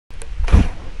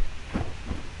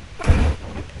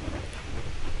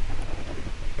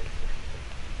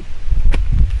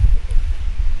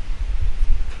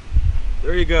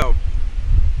There you go.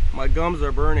 My gums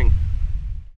are burning.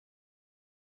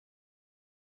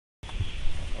 Oh,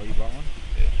 you brought one?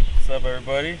 Yeah. What's up,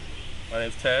 everybody? My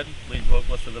name's Ted, lead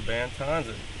vocalist of the band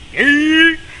TanZen.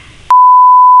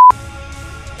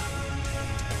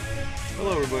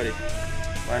 Hello, everybody.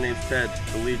 My name's Ted,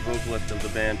 the lead vocalist of the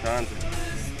band TanZen.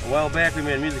 A while back, we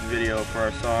made a music video for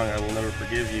our song "I Will Never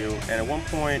Forgive You," and at one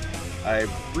point, I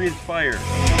breathed fire.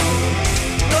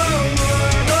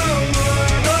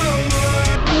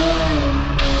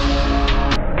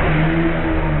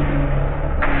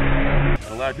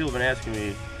 A lot of people have been asking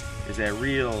me, is that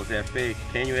real? Is that fake?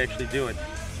 Can you actually do it?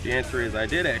 The answer is I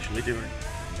did actually do it.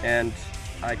 And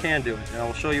I can do it. And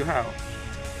I'll show you how.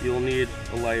 You'll need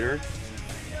a lighter.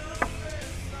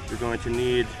 You're going to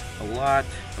need a lot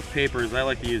of papers. I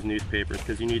like to use newspapers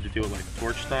because you need to do it like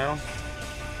torch style.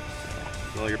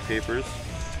 So, all your papers.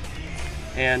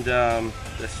 And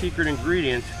the secret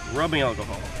ingredient, rubbing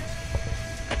alcohol.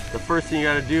 The first thing you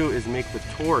gotta do is make the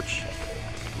torch.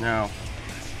 Now,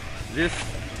 this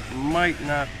might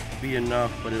not be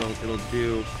enough, but it'll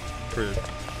do for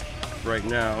right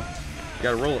now. You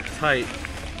gotta roll it tight,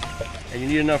 and you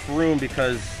need enough room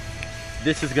because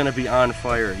this is gonna be on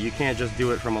fire. You can't just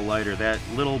do it from a lighter. That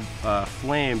little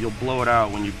flame, you'll blow it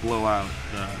out when you blow out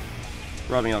the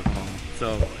rubbing alcohol.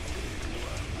 So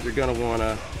you're gonna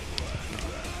wanna,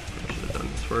 I should have done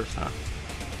this first, huh?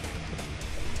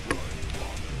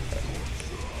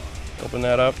 Open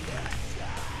that up.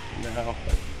 Now,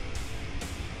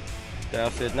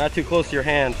 douse it. Not too close to your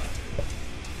hand.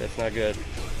 That's not good.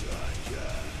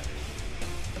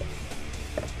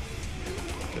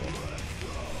 Okay.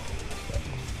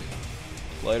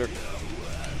 Lighter.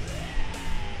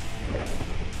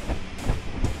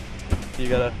 You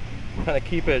gotta kind of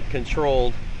keep it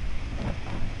controlled.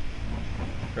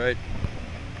 Right?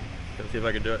 Let's see if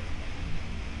I can do it.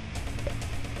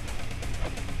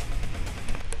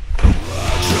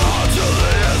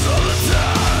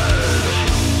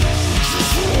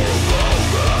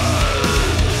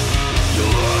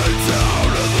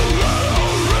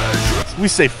 We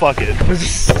say fuck it.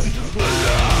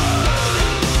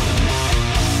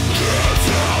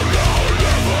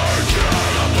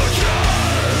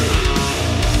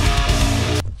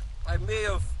 I may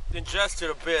have ingested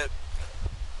a bit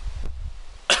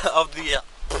of the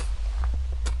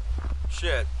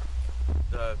shit.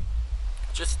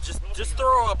 Just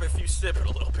throw up if you sip it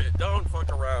a little bit. Don't fuck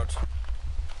around.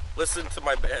 Listen to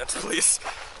my band, please.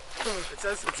 It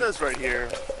says right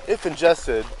here, if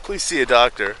ingested, please see a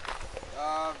doctor.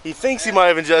 He thinks he might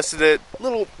have ingested it.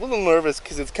 Little nervous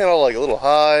because it's kind of like a little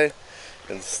high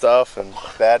and stuff and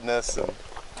badness and.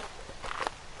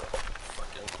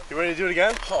 You ready to do it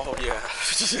again? Oh yeah.